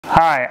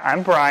Hi,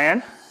 I'm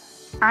Brian.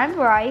 I'm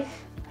Bryce.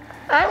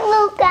 I'm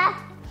Luca.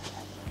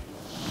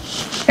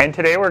 And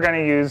today we're going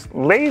to use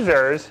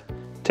lasers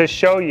to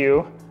show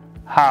you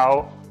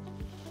how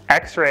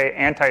X-ray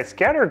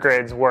anti-scatter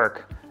grids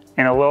work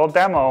in a little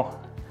demo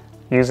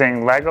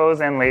using Legos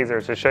and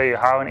lasers to show you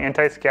how an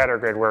anti-scatter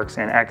grid works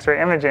in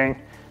X-ray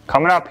imaging,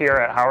 coming up here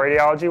at How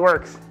Radiology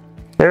Works.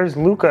 There's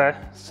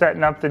Luca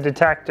setting up the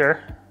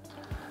detector.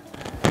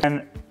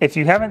 And if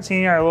you haven't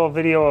seen our little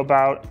video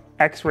about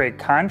X-ray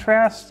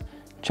contrast,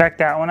 check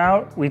that one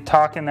out. We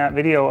talk in that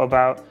video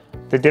about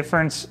the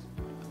difference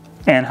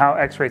and how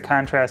X-ray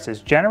contrast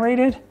is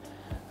generated.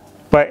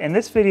 But in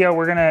this video,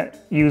 we're gonna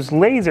use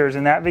lasers.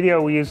 In that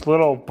video, we used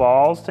little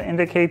balls to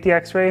indicate the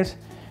X-rays.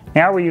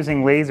 Now we're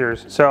using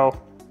lasers.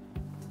 So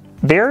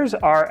there's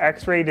our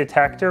X-ray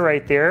detector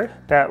right there,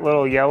 that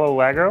little yellow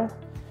Lego.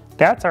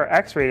 That's our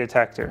X-ray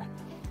detector.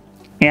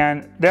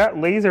 And that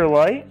laser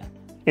light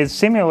is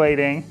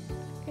simulating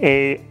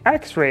a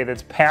X-ray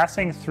that's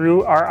passing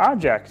through our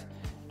object.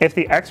 If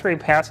the X-ray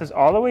passes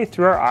all the way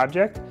through our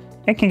object,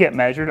 it can get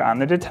measured on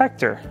the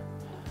detector.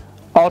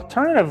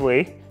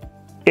 Alternatively,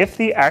 if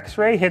the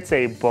X-ray hits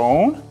a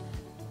bone,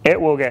 it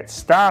will get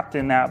stopped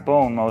in that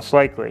bone most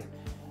likely.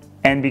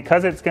 And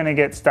because it's going to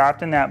get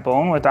stopped in that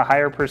bone with a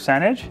higher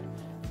percentage,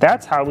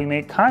 that's how we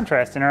make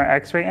contrast in our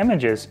X-ray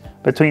images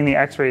between the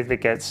X-rays that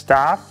get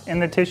stopped in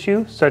the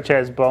tissue, such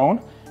as bone,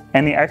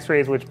 and the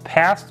X-rays which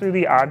pass through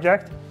the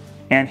object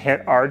and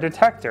hit our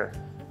detector.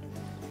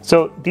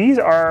 So these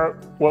are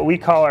what we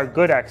call our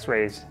good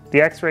X-rays, the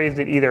X-rays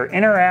that either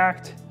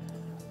interact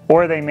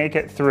or they make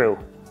it through.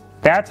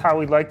 That's how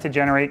we'd like to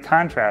generate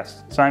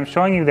contrast. So I'm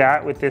showing you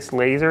that with this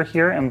laser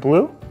here in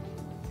blue.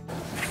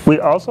 We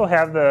also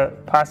have the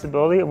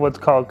possibility of what's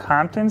called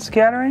Compton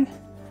scattering.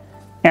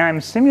 And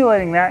I'm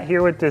simulating that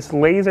here with this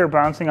laser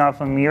bouncing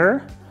off a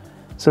mirror.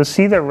 So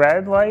see the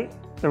red light,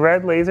 the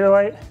red laser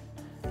light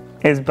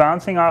is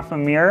bouncing off a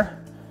mirror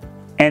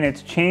and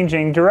it's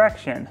changing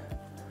direction.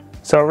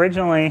 So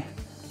originally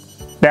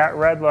that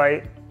red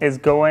light is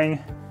going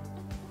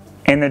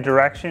in the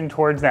direction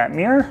towards that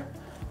mirror,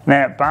 and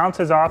then it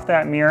bounces off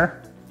that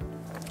mirror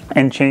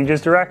and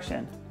changes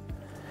direction.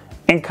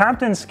 In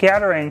Compton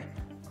scattering,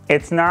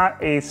 it's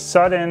not a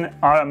sudden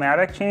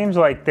automatic change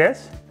like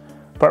this,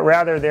 but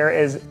rather there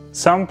is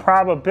some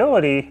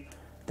probability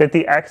that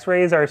the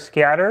X-rays are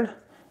scattered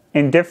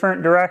in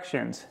different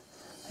directions.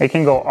 They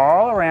can go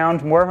all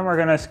around. More of them are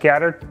going to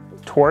scatter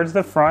towards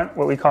the front,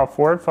 what we call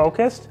forward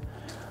focused,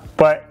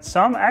 but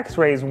some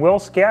X-rays will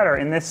scatter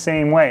in this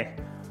same way,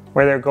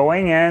 where they're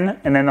going in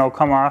and then they'll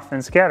come off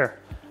and scatter.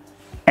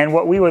 And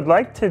what we would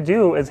like to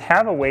do is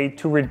have a way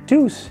to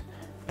reduce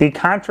the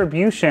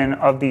contribution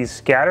of these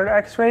scattered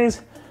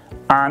X-rays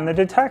on the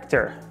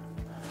detector.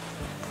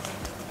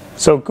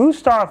 So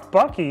Gustav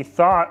Bucky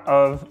thought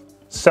of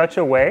such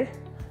a way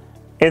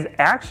is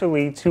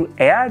actually to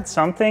add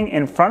something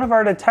in front of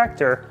our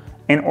detector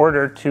in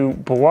order to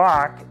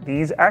block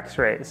these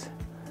X-rays,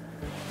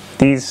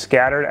 these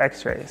scattered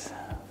X-rays.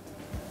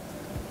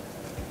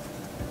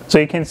 So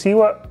you can see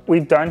what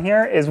we've done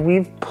here is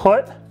we've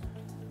put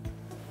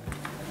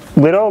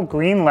little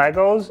green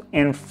Legos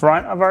in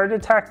front of our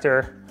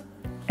detector,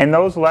 and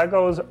those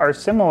Legos are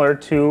similar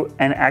to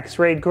an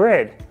X-ray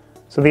grid.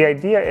 So the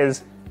idea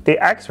is the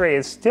X-ray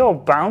is still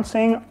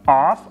bouncing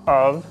off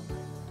of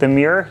the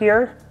mirror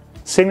here,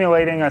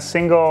 simulating a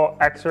single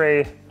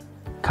X-ray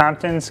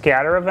Compton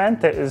scatter event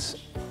that is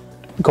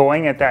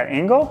going at that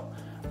angle,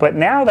 but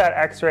now that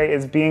X-ray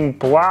is being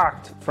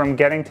blocked from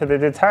getting to the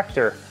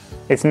detector.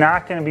 It's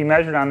not going to be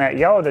measured on that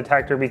yellow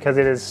detector because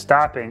it is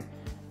stopping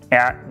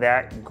at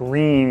that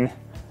green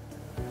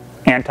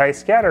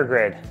anti-scatter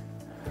grid.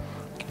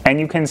 And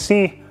you can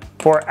see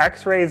for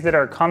X-rays that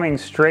are coming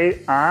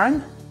straight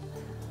on,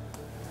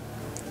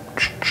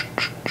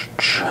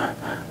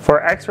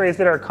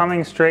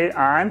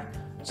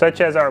 such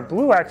as our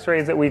blue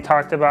X-rays that we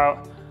talked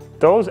about,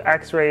 those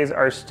X-rays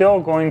are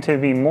still going to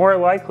be more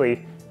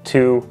likely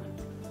to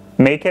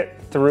make it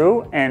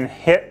through and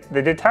hit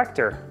the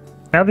detector.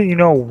 Now that you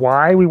know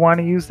why we want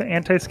to use the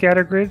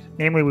anti-scatter grid,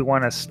 namely we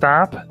want to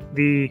stop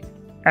the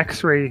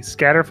X-ray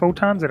scatter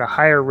photons at a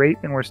higher rate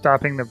than we're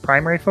stopping the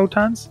primary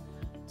photons,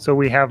 so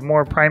we have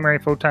more primary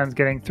photons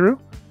getting through.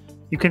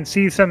 You can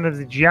see some of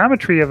the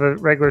geometry of a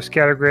regular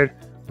scatter grid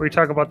where we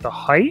talk about the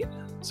height,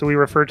 so we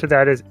refer to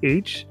that as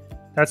H.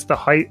 That's the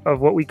height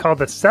of what we call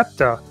the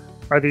septa,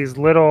 are these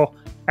little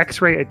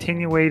X-ray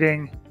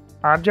attenuating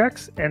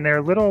objects, and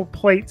they're little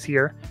plates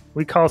here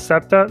we call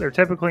septa. They're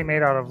typically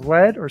made out of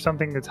lead or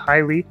something that's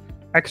highly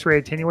X-ray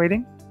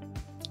attenuating.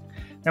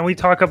 Then we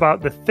talk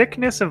about the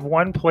thickness of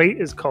one plate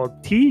is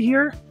called T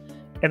here,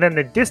 and then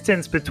the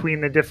distance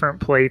between the different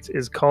plates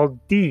is called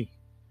D.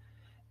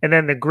 And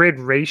then the grid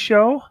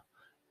ratio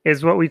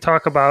is what we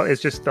talk about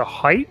is just the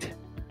height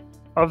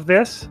of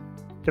this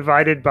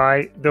divided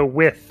by the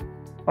width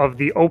of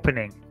the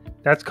opening.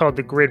 That's called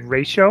the grid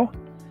ratio.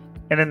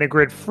 And then the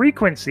grid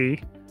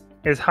frequency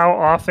is how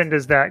often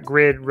does that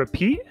grid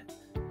repeat.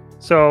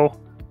 So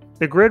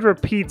the grid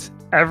repeats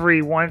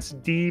every once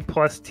D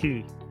plus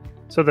T.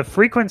 So the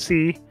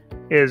frequency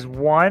is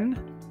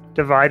 1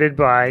 divided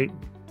by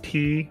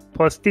T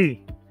plus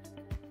D.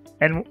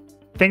 And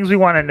things we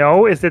want to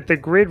know is that the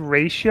grid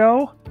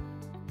ratio,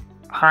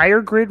 higher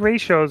grid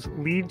ratios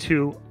lead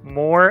to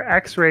more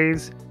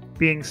X-rays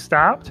being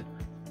stopped,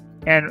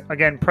 and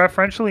again,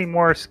 preferentially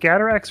more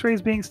scatter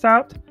X-rays being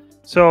stopped.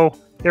 So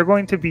they're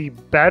going to be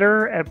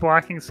better at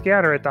blocking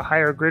scatter at the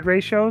higher grid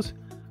ratios.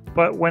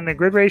 But when the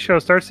grid ratio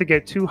starts to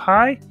get too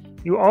high,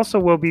 you also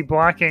will be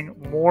blocking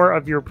more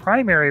of your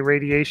primary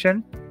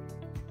radiation.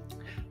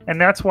 And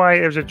that's why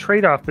there's a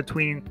trade-off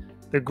between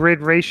the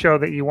grid ratio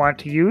that you want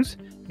to use.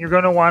 You're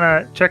going to want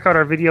to check out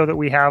our video that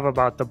we have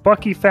about the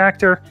Bucky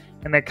factor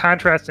and the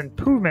contrast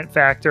improvement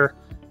factor.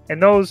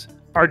 And those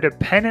are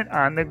dependent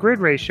on the grid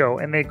ratio,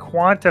 and they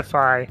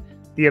quantify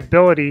the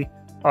ability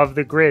of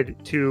the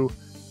grid to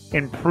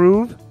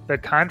improve the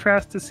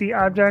contrast to see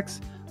objects,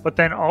 but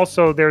then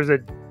also there's a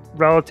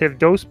relative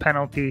dose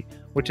penalty,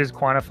 which is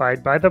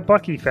quantified by the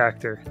Bucky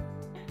factor.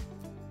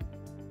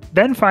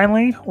 Then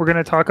finally, we're going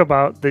to talk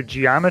about the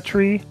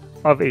geometry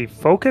of a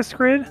focus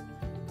grid.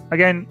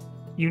 Again,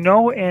 you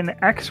know, in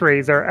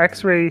X-rays, our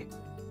X-ray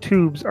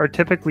tubes are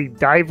typically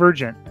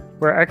divergent,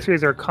 where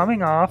X-rays are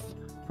coming off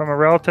from a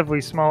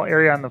relatively small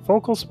area on the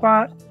focal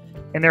spot,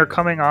 and they're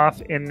coming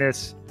off in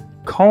this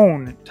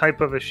cone type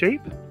of a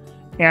shape.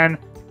 And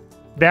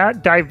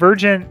that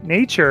divergent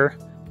nature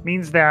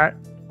means that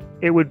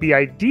it would be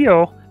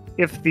ideal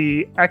if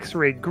the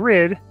X-ray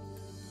grid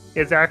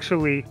is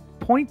actually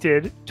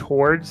pointed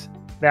towards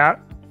that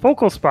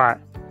focal spot.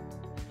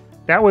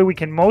 That way we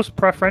can most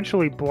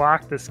preferentially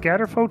block the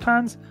scatter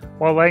photons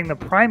while letting the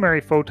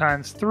primary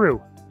photons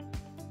through.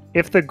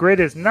 If the grid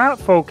is not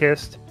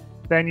focused,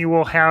 then you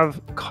will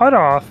have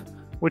cutoff,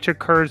 which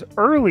occurs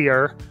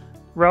earlier,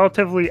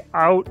 relatively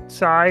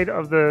outside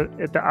of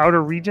at the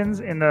outer regions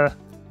in the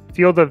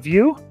field of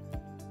view,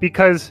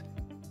 because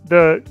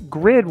the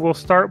grid will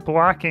start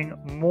blocking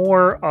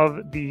more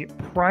of the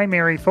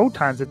primary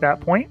photons at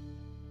that point.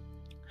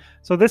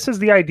 So this is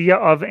the idea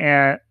of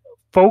a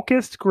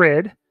focused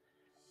grid.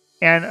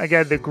 And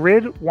again, the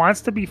grid wants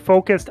to be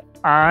focused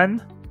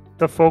on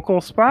the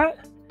focal spot.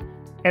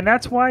 And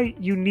that's why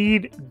you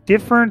need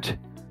different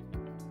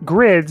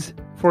grids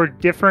for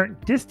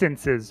different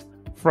distances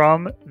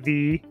from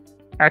the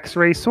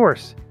X-ray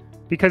source,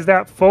 because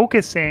that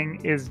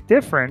focusing is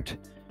different,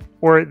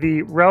 or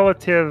the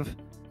relative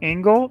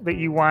angle that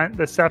you want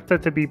the septa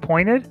to be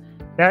pointed,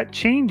 that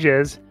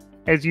changes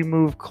as you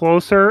move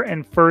closer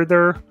and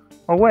further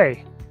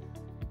away.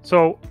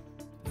 So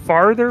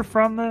farther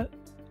from the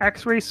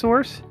X-ray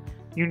source,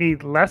 you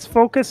need less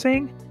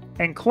focusing,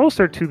 and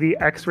closer to the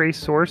X-ray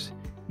source,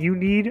 you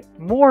need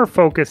more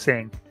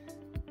focusing.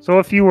 So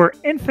if you were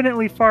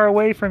infinitely far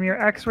away from your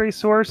X-ray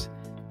source,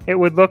 it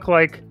would look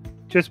like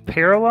just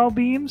parallel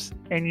beams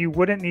and you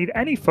wouldn't need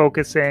any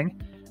focusing.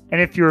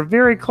 And if you're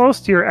very close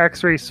to your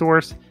X-ray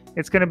source,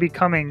 it's going to be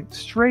coming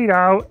straight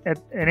out at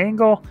an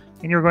angle,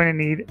 and you're going to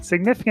need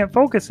significant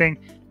focusing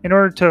in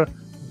order to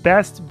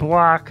best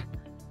block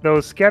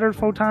those scattered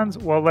photons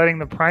while letting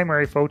the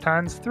primary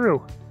photons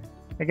through.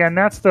 Again,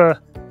 that's the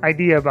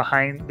idea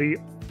behind the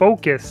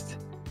focused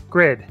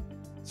grid.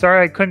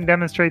 Sorry I couldn't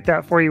demonstrate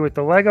that for you with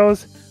the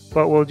Legos,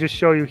 but we'll just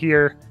show you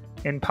here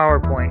in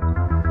PowerPoint.